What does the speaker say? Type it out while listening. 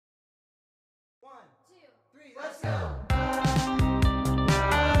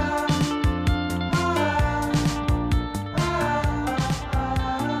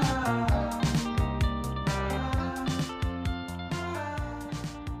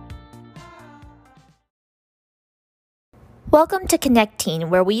Welcome to Connect Teen,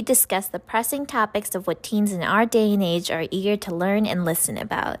 where we discuss the pressing topics of what teens in our day and age are eager to learn and listen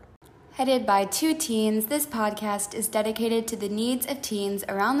about. Headed by two teens, this podcast is dedicated to the needs of teens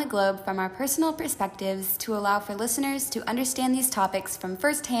around the globe from our personal perspectives to allow for listeners to understand these topics from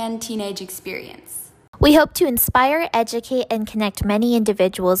firsthand teenage experience. We hope to inspire, educate, and connect many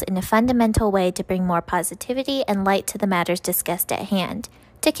individuals in a fundamental way to bring more positivity and light to the matters discussed at hand.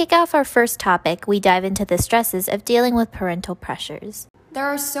 To kick off our first topic, we dive into the stresses of dealing with parental pressures. There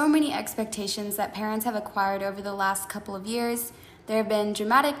are so many expectations that parents have acquired over the last couple of years. There have been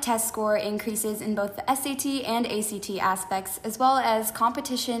dramatic test score increases in both the SAT and ACT aspects, as well as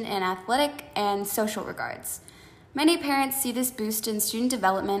competition in athletic and social regards. Many parents see this boost in student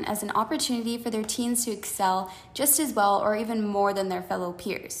development as an opportunity for their teens to excel just as well or even more than their fellow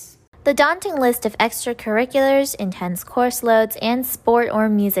peers. The daunting list of extracurriculars, intense course loads, and sport or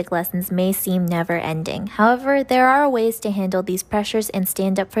music lessons may seem never-ending. However, there are ways to handle these pressures and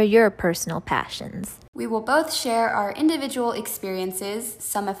stand up for your personal passions. We will both share our individual experiences,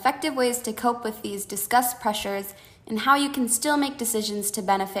 some effective ways to cope with these discussed pressures, and how you can still make decisions to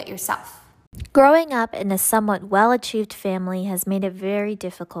benefit yourself. Growing up in a somewhat well-achieved family has made it very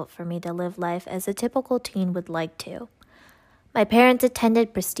difficult for me to live life as a typical teen would like to. My parents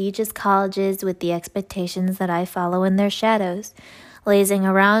attended prestigious colleges with the expectations that I follow in their shadows. Lazing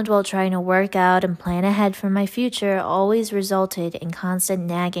around while trying to work out and plan ahead for my future always resulted in constant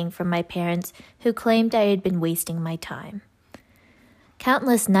nagging from my parents who claimed I had been wasting my time.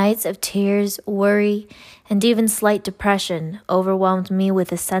 Countless nights of tears, worry, and even slight depression overwhelmed me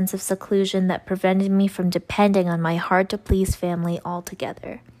with a sense of seclusion that prevented me from depending on my hard-to-please family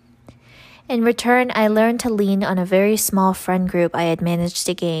altogether. In return, I learned to lean on a very small friend group I had managed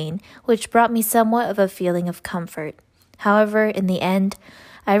to gain, which brought me somewhat of a feeling of comfort. However, in the end,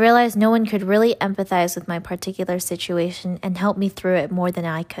 I realized no one could really empathize with my particular situation and help me through it more than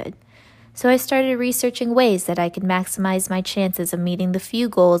I could. So I started researching ways that I could maximize my chances of meeting the few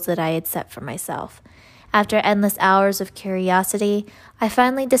goals that I had set for myself. After endless hours of curiosity, I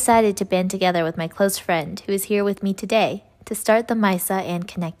finally decided to band together with my close friend, who is here with me today, to start the MISA and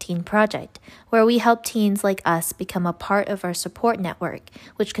Connect Teen project, where we help teens like us become a part of our support network,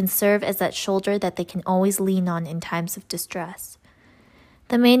 which can serve as that shoulder that they can always lean on in times of distress.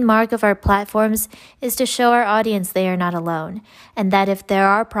 The main mark of our platforms is to show our audience they are not alone, and that if there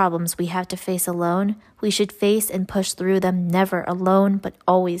are problems we have to face alone, we should face and push through them never alone, but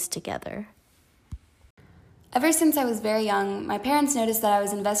always together. Ever since I was very young, my parents noticed that I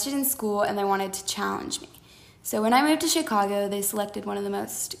was invested in school and they wanted to challenge me. So when I moved to Chicago, they selected one of the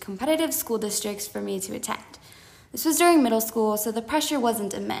most competitive school districts for me to attend. This was during middle school, so the pressure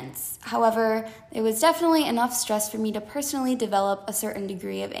wasn't immense. However, it was definitely enough stress for me to personally develop a certain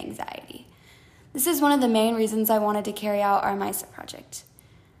degree of anxiety. This is one of the main reasons I wanted to carry out our MISA project.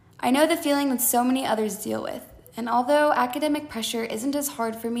 I know the feeling that so many others deal with, and although academic pressure isn't as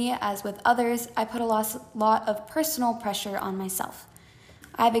hard for me as with others, I put a lot of personal pressure on myself.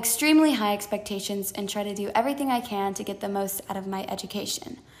 I have extremely high expectations and try to do everything I can to get the most out of my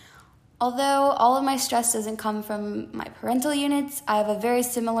education. Although all of my stress doesn't come from my parental units, I have a very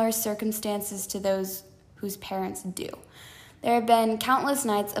similar circumstances to those whose parents do. There have been countless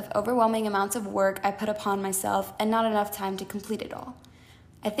nights of overwhelming amounts of work I put upon myself and not enough time to complete it all.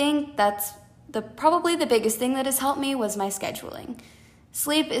 I think that's probably the biggest thing that has helped me was my scheduling.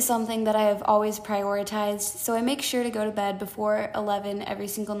 Sleep is something that I have always prioritized, so I make sure to go to bed before 11 every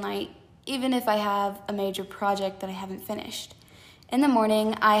single night, even if I have a major project that I haven't finished. In the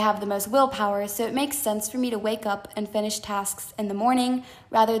morning, I have the most willpower, so it makes sense for me to wake up and finish tasks in the morning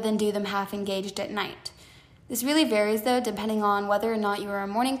rather than do them half-engaged at night. This really varies, though, depending on whether or not you are a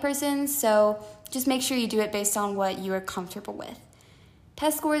morning person, so just make sure you do it based on what you are comfortable with.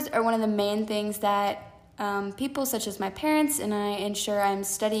 Test scores are one of the main things that people such as my parents and I ensure I'm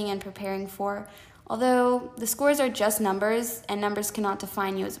studying and preparing for. Although the scores are just numbers, and numbers cannot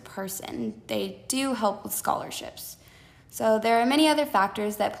define you as a person, they do help with scholarships. So there are many other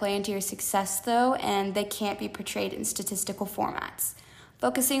factors that play into your success, though, and they can't be portrayed in statistical formats.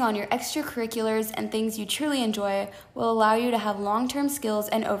 Focusing on your extracurriculars and things you truly enjoy will allow you to have long-term skills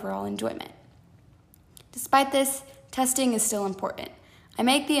and overall enjoyment. Despite this, testing is still important. I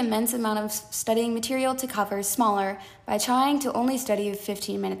make the immense amount of studying material to cover smaller by trying to only study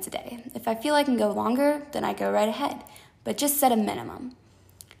 15 minutes a day. If I feel I can go longer, then I go right ahead, but just set a minimum.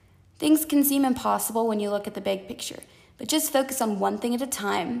 Things can seem impossible when you look at the big picture, but just focus on one thing at a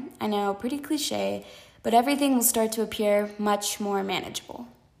time. I know, pretty cliche, but everything will start to appear much more manageable.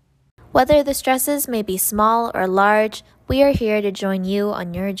 Whether the stresses may be small or large, we are here to join you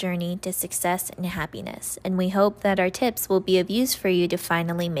on your journey to success and happiness, and we hope that our tips will be of use for you to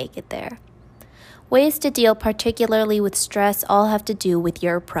finally make it there. Ways to deal particularly with stress all have to do with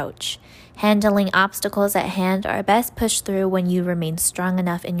your approach. Handling obstacles at hand are best pushed through when you remain strong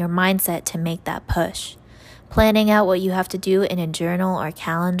enough in your mindset to make that push. Planning out what you have to do in a journal or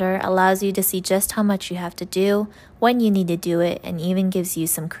calendar allows you to see just how much you have to do, when you need to do it, and even gives you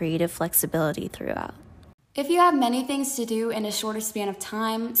some creative flexibility throughout. If you have many things to do in a shorter span of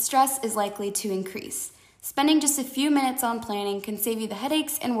time, stress is likely to increase. Spending just a few minutes on planning can save you the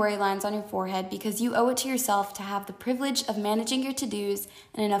headaches and worry lines on your forehead because you owe it to yourself to have the privilege of managing your to-dos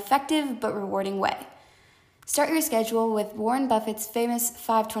in an effective but rewarding way. Start your schedule with Warren Buffett's famous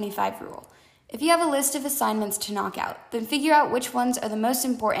 5-25 rule. If you have a list of assignments to knock out, then figure out which ones are the most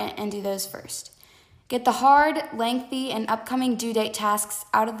important and do those first. Get the hard, lengthy, and upcoming due date tasks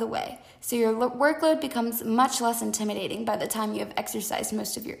out of the way so your workload becomes much less intimidating by the time you have exercised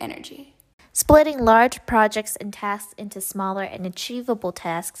most of your energy. Splitting large projects and tasks into smaller and achievable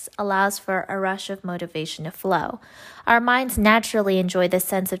tasks allows for a rush of motivation to flow. Our minds naturally enjoy the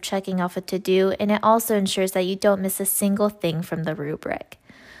sense of checking off a to-do, and it also ensures that you don't miss a single thing from the rubric.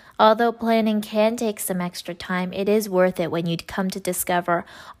 Although planning can take some extra time, it is worth it when you come to discover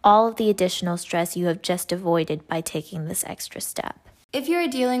all of the additional stress you have just avoided by taking this extra step. If you are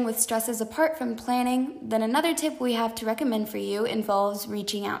dealing with stresses apart from planning, then another tip we have to recommend for you involves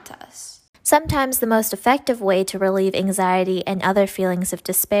reaching out to us. Sometimes the most effective way to relieve anxiety and other feelings of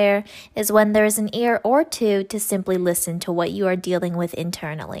despair is when there is an ear or two to simply listen to what you are dealing with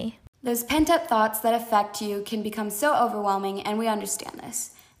internally. Those pent-up thoughts that affect you can become so overwhelming, and we understand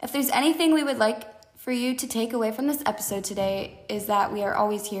this. If there's anything we would like for you to take away from this episode today is that we are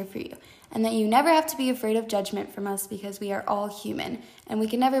always here for you, and that you never have to be afraid of judgment from us because we are all human, and we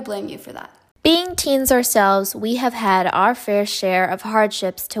can never blame you for that. Being teens ourselves, we have had our fair share of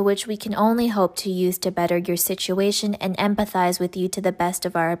hardships to which we can only hope to use to better your situation and empathize with you to the best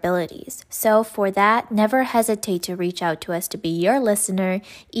of our abilities. So for that, never hesitate to reach out to us to be your listener,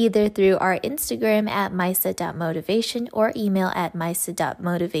 either through our Instagram at misa.motivation or email at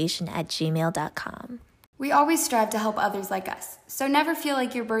misa.motivation@gmail.com. We always strive to help others like us, so never feel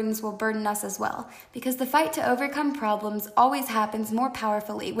like your burdens will burden us as well, because the fight to overcome problems always happens more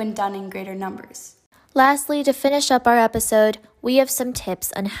powerfully when done in greater numbers. Lastly, to finish up our episode, we have some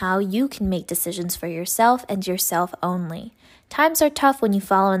tips on how you can make decisions for yourself and yourself only. Times are tough when you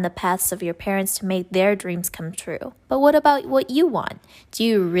follow in the paths of your parents to make their dreams come true. But what about what you want? Do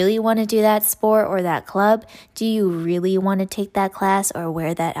you really want to do that sport or that club? Do you really want to take that class or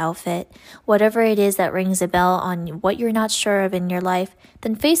wear that outfit? Whatever it is that rings a bell on what you're not sure of in your life,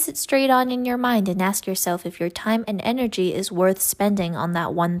 then face it straight on in your mind and ask yourself if your time and energy is worth spending on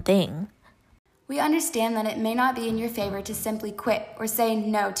that one thing. We understand that it may not be in your favor to simply quit or say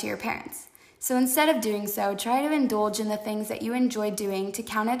no to your parents. So instead of doing so, try to indulge in the things that you enjoy doing to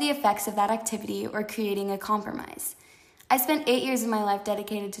counter the effects of that activity or creating a compromise. I spent 8 years of my life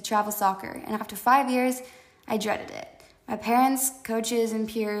dedicated to travel soccer, and after 5 years, I dreaded it. My parents, coaches, and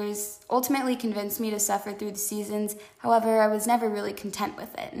peers ultimately convinced me to suffer through the seasons. However, I was never really content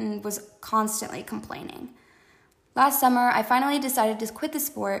with it and was constantly complaining. Last summer, I finally decided to quit the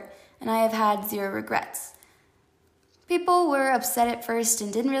sport, and I have had zero regrets. People were upset at first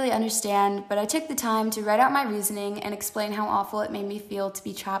and didn't really understand, but I took the time to write out my reasoning and explain how awful it made me feel to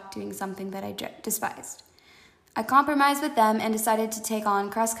be trapped doing something that I despised. I compromised with them and decided to take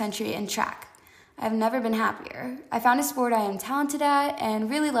on cross country and track. I have never been happier. I found a sport I am talented at and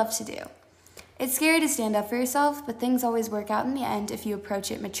really love to do. It's scary to stand up for yourself, but things always work out in the end if you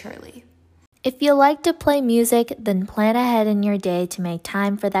approach it maturely. If you like to play music, then plan ahead in your day to make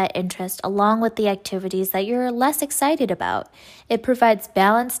time for that interest along with the activities that you're less excited about. It provides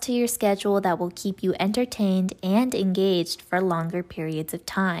balance to your schedule that will keep you entertained and engaged for longer periods of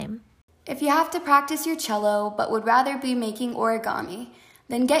time. If you have to practice your cello but would rather be making origami,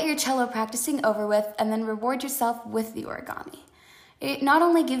 then get your cello practicing over with and then reward yourself with the origami. It not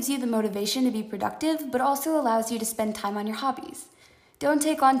only gives you the motivation to be productive, but also allows you to spend time on your hobbies. Don't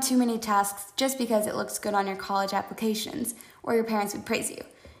take on too many tasks just because it looks good on your college applications or your parents would praise you.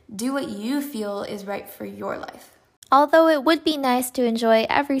 Do what you feel is right for your life. Although it would be nice to enjoy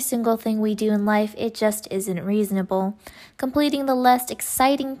every single thing we do in life, it just isn't reasonable. Completing the less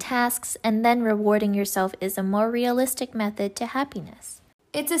exciting tasks and then rewarding yourself is a more realistic method to happiness.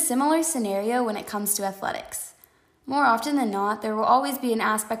 It's a similar scenario when it comes to athletics. More often than not, there will always be an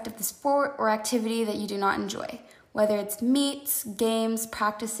aspect of the sport or activity that you do not enjoy. Whether it's meets, games,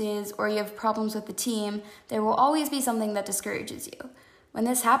 practices, or you have problems with the team, there will always be something that discourages you. When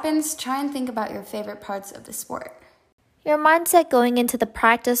this happens, try and think about your favorite parts of the sport. Your mindset going into the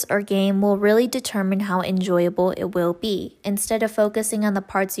practice or game will really determine how enjoyable it will be. Instead of focusing on the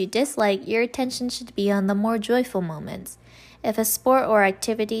parts you dislike, your attention should be on the more joyful moments. If a sport or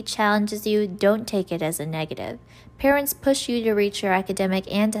activity challenges you, don't take it as a negative. Parents push you to reach your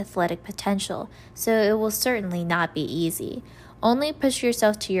academic and athletic potential, so it will certainly not be easy. Only push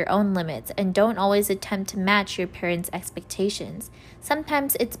yourself to your own limits and don't always attempt to match your parents' expectations.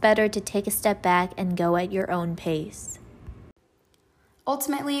 Sometimes it's better to take a step back and go at your own pace.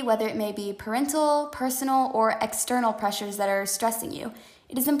 Ultimately, whether it may be parental, personal, or external pressures that are stressing you,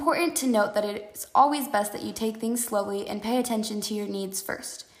 it is important to note that it's always best that you take things slowly and pay attention to your needs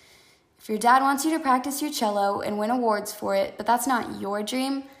first. If your dad wants you to practice your cello and win awards for it, but that's not your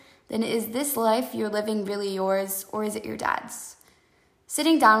dream, then is this life you're living really yours, or is it your dad's?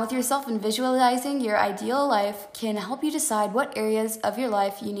 Sitting down with yourself and visualizing your ideal life can help you decide what areas of your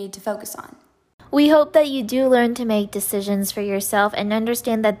life you need to focus on. We hope that you do learn to make decisions for yourself and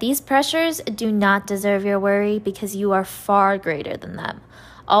understand that these pressures do not deserve your worry because you are far greater than them.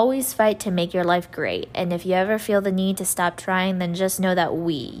 Always fight to make your life great, and if you ever feel the need to stop trying, then just know that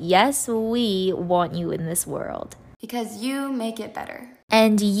yes, we want you in this world. Because you make it better.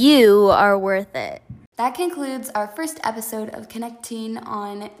 And you are worth it. That concludes our first episode of Connecting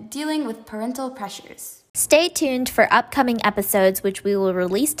on dealing with parental pressures. Stay tuned for upcoming episodes, which we will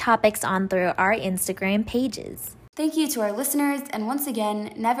release topics on through our Instagram pages. Thank you to our listeners, and once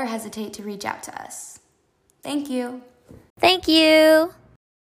again, never hesitate to reach out to us. Thank you. Thank you.